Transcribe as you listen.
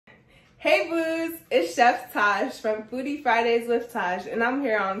Hey Boos, it's Chef Taj from Foodie Fridays with Taj, and I'm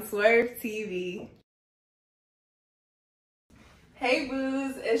here on Swirv TV. Hey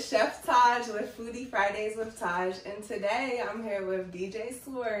Boos, it's Chef Taj with Foodie Fridays with Taj, and today I'm here with DJ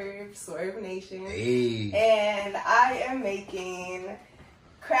Swirv, Swirv Nation, hey. And I am making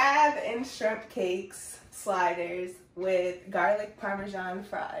crab and shrimp cakes sliders with garlic Parmesan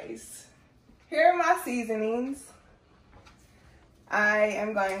fries. Here are my seasonings. I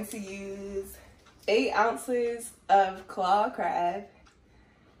am going to use 8 ounces of claw crab.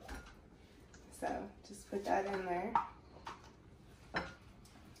 So just put that in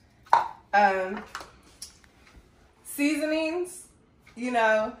there. Seasonings, you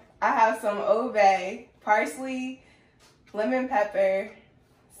know, I have some Old Bay, parsley, lemon pepper,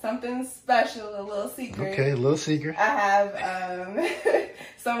 something special, a little secret. Okay, a little secret. I have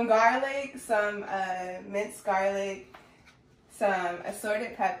some garlic, some minced garlic, some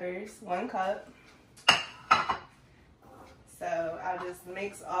assorted peppers, 1 cup. So I'll just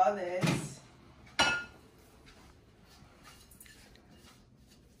mix all this.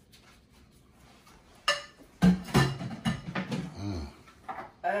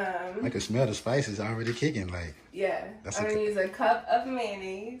 I can smell the spices already kicking. Like, yeah, I'm gonna use a cup of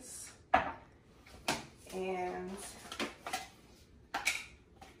mayonnaise and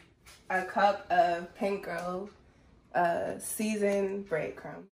a cup of Pinko seasoned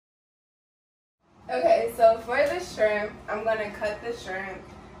breadcrumb. Okay, so for the shrimp, I'm gonna cut the shrimp.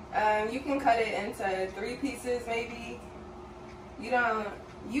 You can cut it into 3 pieces maybe.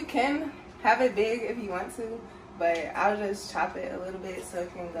 You can have it big if you want to, but I'll just chop it a little bit so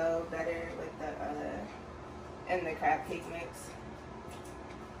it can go better with the in the crab cake mix.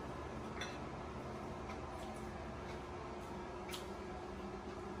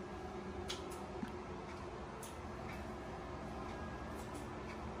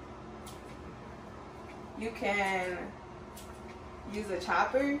 You can use a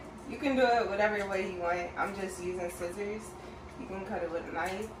chopper. You can do it whatever way you want. I'm just using scissors. You can cut it with a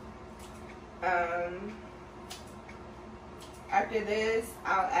knife. After this,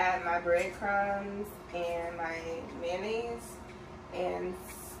 I'll add my breadcrumbs and my mayonnaise and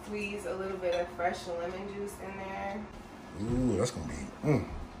squeeze a little bit of fresh lemon juice in there. Ooh, that's gonna be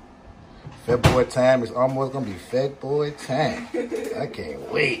fat boy time. It's almost gonna be fat boy time. I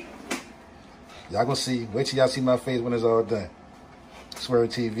can't wait. Y'all gonna see. Wait till y'all see my face when it's all done. Swirv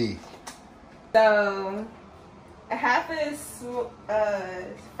TV. So, a half a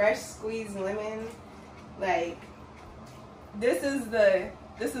fresh squeezed lemon. Like, this is the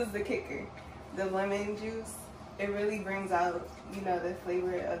kicker. The lemon juice. It really brings out, you know, the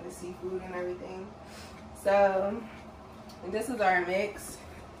flavor of the seafood and everything. So, this is our mix.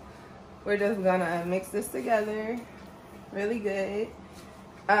 We're just gonna mix this together really good.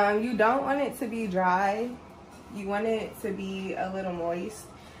 You don't want it to be dry. You want it to be a little moist.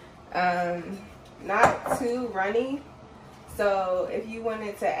 Not too runny. So if you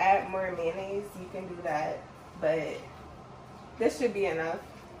wanted to add more mayonnaise, you can do that. But this should be enough.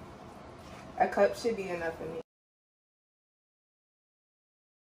 A cup should be enough for me.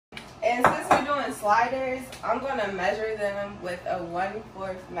 And since we're doing sliders, I'm going to measure them with a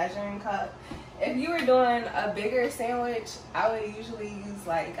 1/4 measuring cup. If you were doing a bigger sandwich, I would usually use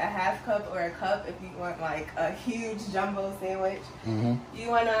like a 1/2 cup or a cup if you want like a huge jumbo sandwich. You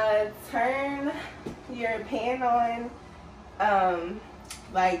want to turn your pan on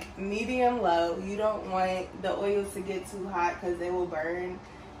like medium low. You don't want the oil to get too hot because they will burn,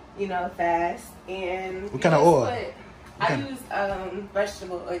 you know, fast. And what kind of oil? I use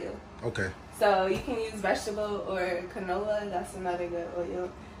vegetable oil. Okay. So you can use vegetable or canola. That's another good oil.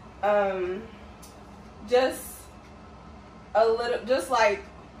 Just a little, just like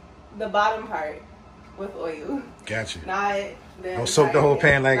the bottom part with oil. Gotcha. Not the don't soak the whole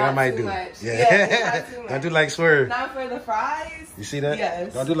pan like I might do. Much. Yeah. Not too much. Don't do like Swirv. Not for the fries. You see that?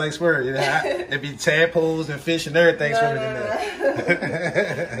 Yes. Don't do like Swirv. Yeah, it be tadpoles and fish and everything swimming in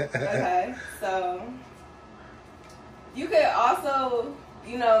there. Okay, so you could also,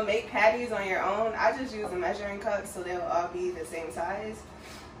 you know, make patties on your own. I just use a measuring cup so they'll all be the same size.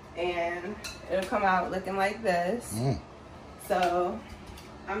 And it'll come out looking like this. So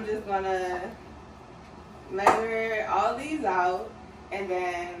I'm just gonna measure all these out, and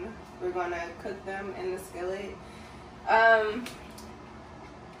then we're gonna cook them in the skillet.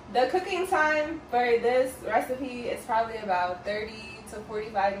 The cooking time for this recipe is probably about 30 to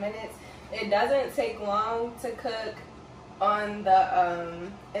 45 minutes. It doesn't take long to cook on the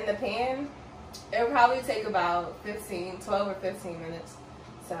in the pan. It'll probably take about 12 or 15 minutes.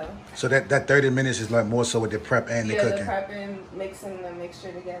 So that 30 minutes is like more so with the prep and the cooking. Yeah, the prepping, mixing the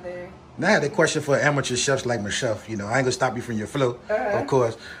mixture together. Now I had a question for amateur chefs like myself. You know, I ain't gonna stop you from your flow, of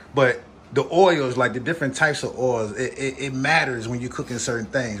course, but the oils, like the different types of oils, it matters when you're cooking certain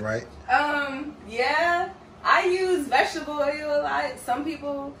things, right? Yeah, I use vegetable oil a lot. Some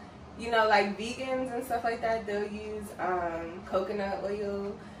people, you know, like vegans and stuff like that, they'll use coconut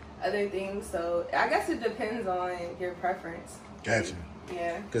oil, other things. So I guess it depends on your preference. Gotcha.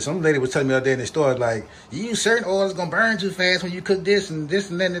 Yeah. Because some lady was telling me the other day in the store, like, you use certain oils, it's going to burn too fast when you cook this and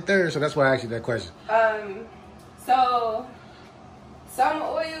then the third. So that's why I asked you that question. So some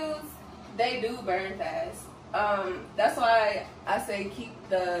oils, they do burn fast. That's why I say keep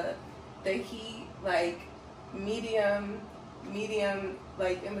the heat, like, medium,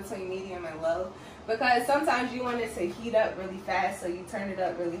 like, in between medium and low. Because sometimes you want it to heat up really fast, so you turn it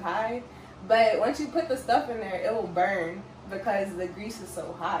up really high. But once you put the stuff in there, it will burn because the grease is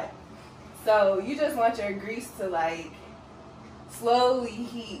so hot. So you just want your grease to, like, slowly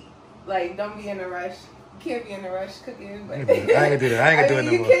heat. Like, don't be in a rush. You can't be in a rush cooking. But I ain't gonna do that. I ain't gonna do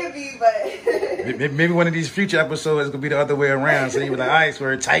it no more. You can't be, but maybe one of these future episodes is gonna be the other way around. So you be like, all right,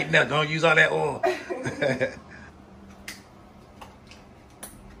 Swirv, tighten up. Don't use all that oil.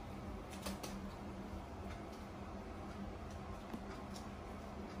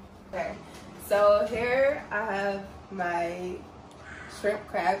 Okay, so here I have my shrimp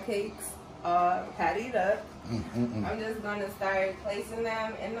crab cakes all pattied up. I'm just going to start placing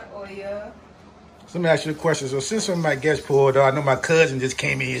them in the oil. So let me ask you a question. So since some of my guests pulled up, I know my cousin just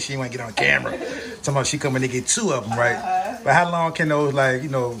came in here. She didn't want to get on camera. Somebody she coming to get 2 of them, right? But how long can those, like, you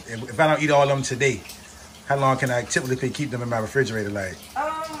know, if I don't eat all of them today, how long can I typically keep them in my refrigerator, like?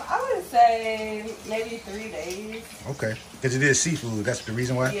 I would say maybe 3 days. Okay. Because it is seafood. That's the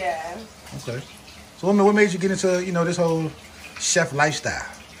reason why? Yeah. Okay. So what made you get into, you know, this whole chef lifestyle?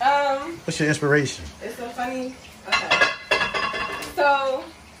 What's your inspiration? It's so funny. Okay. So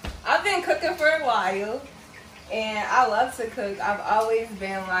I've been cooking for a while, and I love to cook. I've always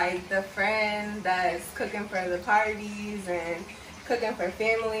been like the friend that's cooking for the parties and cooking for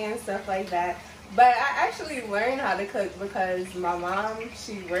family and stuff like that. But I actually learned how to cook because my mom,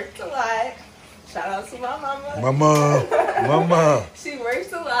 she worked a lot. Shout out to my mama. Mama. She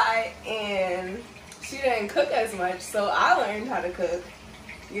works a lot, and she didn't cook as much, so I learned how to cook,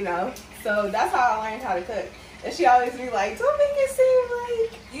 you know. So that's how I learned how to cook. And she always be like, don't make it seem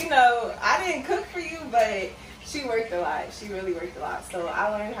like, you know, I didn't cook for you, but she worked a lot. She really worked a lot. So I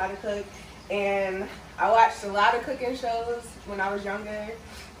learned how to cook, and I watched a lot of cooking shows when I was younger,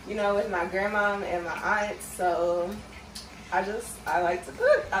 you know, with my grandma and my aunts. So I like to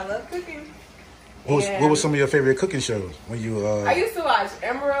cook. I love cooking. What was some of your favorite cooking shows when you? I used to watch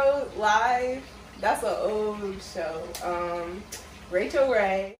Emerald Live. That's an old show. Rachel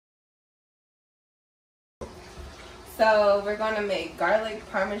Ray. So we're gonna make garlic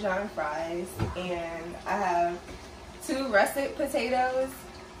Parmesan fries, and I have 2 russet potatoes.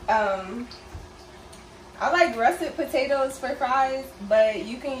 I like russet potatoes for fries, but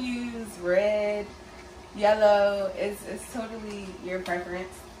you can use red, yellow. It's totally your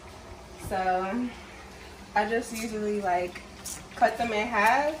preference. So I just usually like cut them in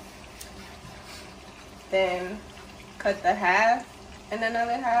half, then cut the half and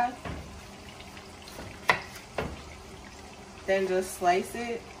another half, then just slice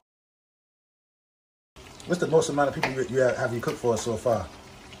it. What's the most amount of people have you cooked for so far?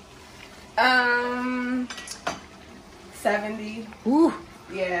 70. Ooh.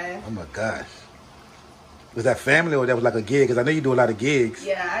 Yeah. Oh my gosh. Was that family or that was like a gig? Because I know you do a lot of gigs.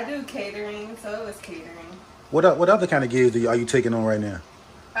 Yeah, I do catering, so it was catering. What other kind of gigs are you taking on right now?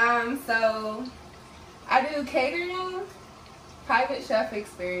 So I do catering, private chef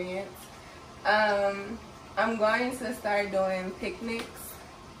experience. I'm going to start doing picnics,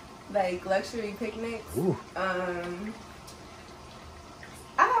 like luxury picnics. Ooh. I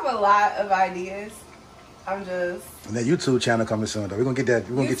have a lot of ideas. And that YouTube channel coming soon, though. We're gonna get that.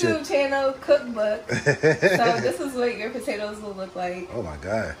 We're gonna get your YouTube channel cookbook. So this is what your potatoes will look like. Oh my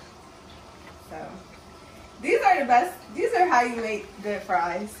god. So these are the best. These are how you make good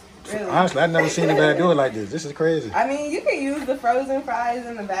fries. Really. Honestly, I've never seen anybody do it like this. This is crazy. I mean, you can use the frozen fries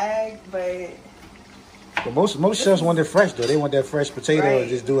in the bag, but most chefs want it fresh though. They want that fresh potato and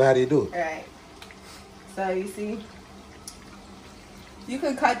just do it how they do it. Right. So you see. You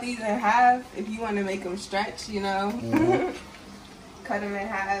could cut these in half if you want to make them stretch, you know. Mm-hmm. Cut them in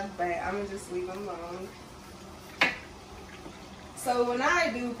half, but I'm going to just leave them alone. So when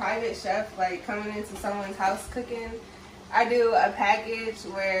I do private chef, like coming into someone's house cooking, I do a package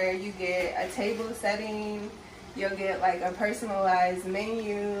where you get a table setting, You'll get like a personalized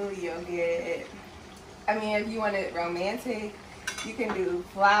menu. You'll get, I mean, if you want it romantic, you can do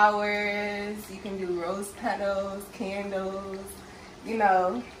flowers, you can do rose petals, candles, you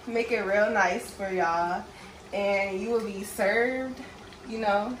know, make it real nice for y'all. And you will be served, you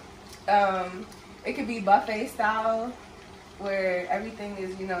know. It could be buffet style where everything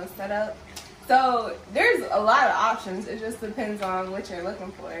is, you know, set up. So there's a lot of options. It just depends on what you're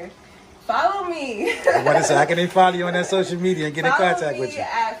looking for. Follow me. I want to say, how can they follow you on that social media and get in contact with you? Follow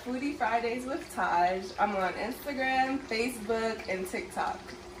me at Foodie Fridays with Taj. I'm on Instagram, Facebook, and TikTok.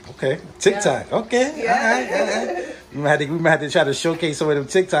 Okay, TikTok. Yeah. Okay, yeah. All right. We might have to try to showcase some of them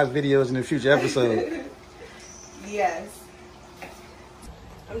TikTok videos in the future episode. Yes.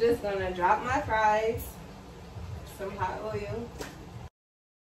 I'm just gonna drop my fries, some hot oil.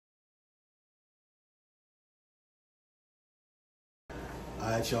 All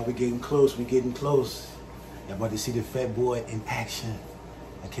right, y'all, we're getting close. Y'all about to see the fat boy in action.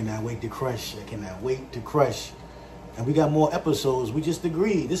 I cannot wait to crush. And we got more episodes. We just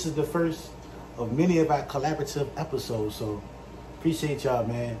agreed. This is the first of many of our collaborative episodes. So appreciate y'all,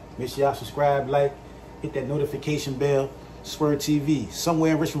 man. Make sure y'all subscribe, like, hit that notification bell. SWIR TV,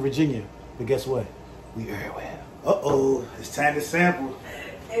 somewhere in Richmond, Virginia. But guess what? We everywhere. Uh-oh, it's time to sample.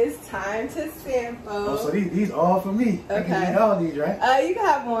 It's time to sample. Oh, so these all for me. Okay. I can eat all these, right? You can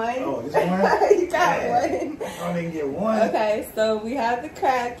have one. Oh, this one? You got one. I only can get one. Okay, so we have the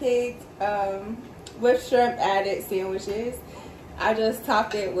crab cake with shrimp added sandwiches. I just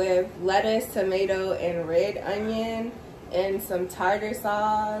topped it with lettuce, tomato, and red onion, and some tartar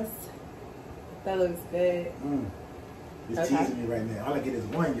sauce. That looks good. It's teasing me right now. All I get is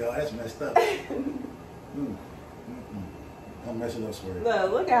one, y'all. That's messed up. I'm messing up, Swirv.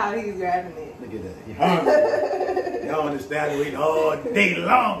 Look at how he's grabbing it. Look at that. He hungry. Y'all understand waiting all day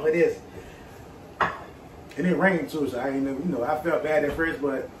long for this. And it rained too, so I ain't never, you know, I felt bad at first,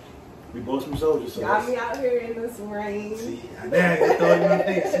 but we both some soldiers. So got me out here in this rain. See, I just throw it in my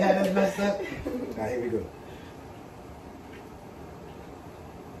face. See how that's messed up? All right, here we go.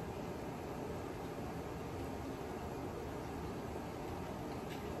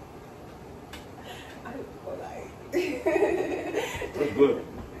 That's good.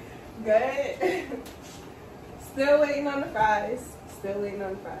 Good. Still waiting on the fries. We'll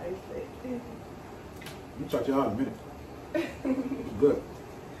talk to y'all in a minute. It's good.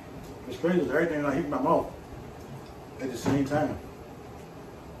 It's crazy. Everything I heat in my mouth at the same time.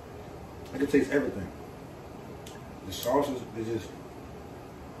 I can taste everything. The sauces, they just,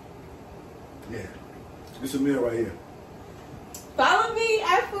 yeah. It's a meal right here. Follow me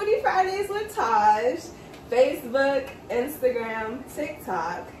at Foodie Fridays with Taj. Facebook, Instagram,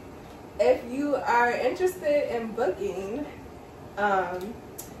 TikTok. If you are interested in booking,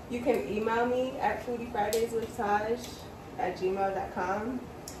 you can email me at foodiefridayswithtaj@gmail.com.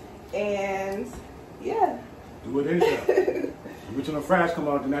 And yeah. Do it anytime. Wait till the fries come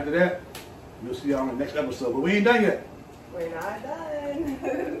out, and after that, you'll see y'all on the next episode. But we ain't done yet. We're not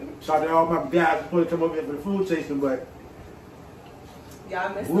done. Shout out to all my guys before they come over here for the food tasting, but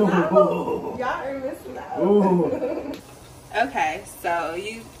y'all missing out. Y'all are missing out. Okay, so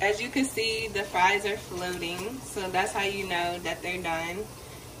as you can see, the fries are floating, so that's how you know that they're done.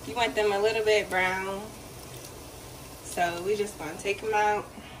 You want them a little bit brown, so we just gonna take them out,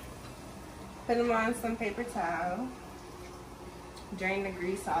 put them on some paper towel, drain the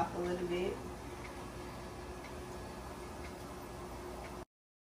grease off a little bit.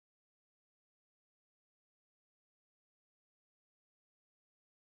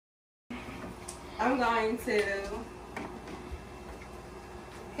 I'm going to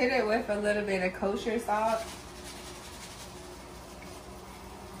hit it with a little bit of kosher salt.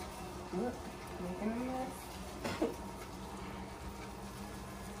 Look, making a mess.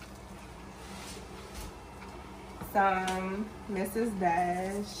 Some Mrs.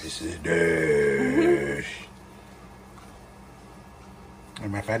 Dash. Mrs. Dash.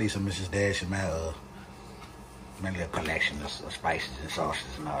 Matter of fact, I need some Mrs. Dash in my little collection of spices and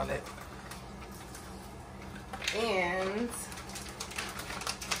sauces and all that. And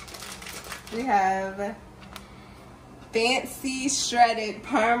we have fancy shredded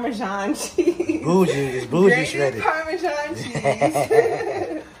Parmesan cheese. Bougie, it's bougie Grated shredded. Parmesan cheese.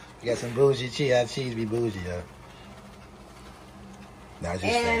 You got some bougie cheese. Our cheese be bougie, yo. No, just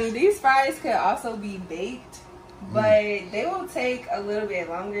and fast. these fries could also be baked, but they will take a little bit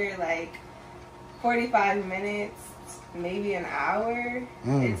longer, like 45 minutes. Maybe an hour.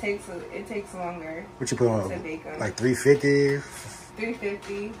 It takes longer. What you put on? To bake them. Like 350?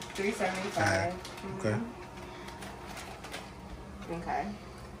 350, 375. Okay. Okay.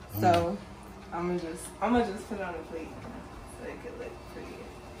 So I'm gonna just put it on the plate so it could look pretty.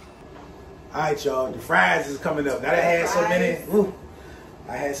 All right, y'all. The fries is coming up. Now that I had so many. Ooh,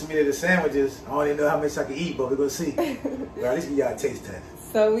 I had so many of the sandwiches. I don't even know how much I can eat, but we're gonna see. Well, at least we got a taste test.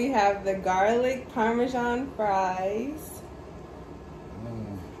 So we have the garlic Parmesan fries.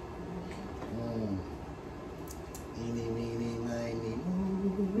 Eeny, meeny, miny,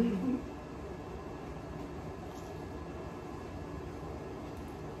 moe.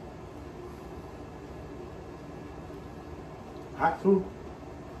 Hot too?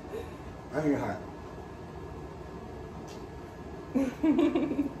 I ain't hot.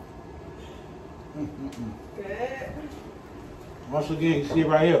 Good. Once again, you see it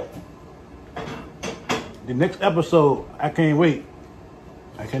right here. The next episode, I can't wait.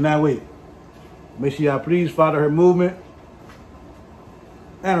 I cannot wait. Make sure y'all please follow her movement.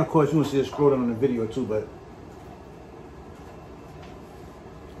 And of course, you will see it scroll down on the video too, but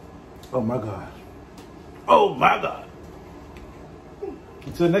oh my God. Oh my God.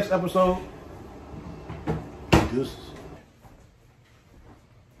 Until the next episode, deuces.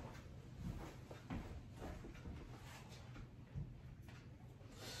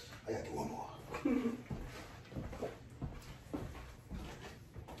 I gotta do one more.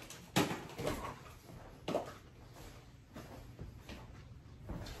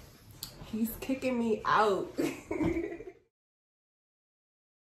 He's kicking me out.